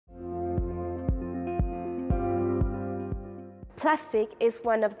Plastic is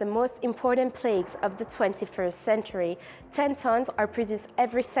one of the most important plagues of the 21st century. 10 tons are produced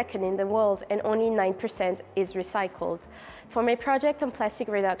every second in the world and only 9% is recycled. For my project on plastic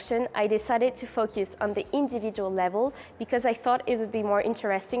reduction, I decided to focus on the individual level because I thought it would be more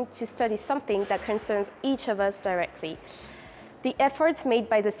interesting to study something that concerns each of us directly. The efforts made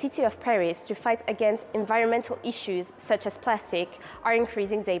by the City of Paris to fight against environmental issues such as plastic are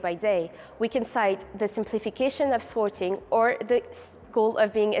increasing day by day. We can cite the simplification of sorting or the goal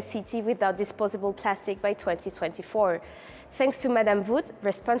of being a city without disposable plastic by 2024. Thanks to Madame Vout,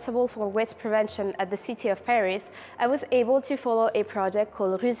 responsible for waste prevention at the City of Paris, I was able to follow a project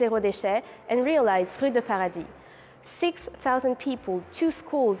called Rue Zéro Déchet and realize Rue de Paradis. 6,000 people, 2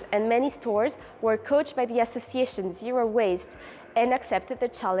 schools and many stores were coached by the association Zero Waste and accepted the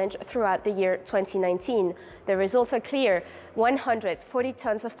challenge throughout the year 2019. The results are clear. 140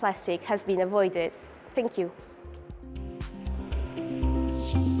 tons of plastic has been avoided. Thank you.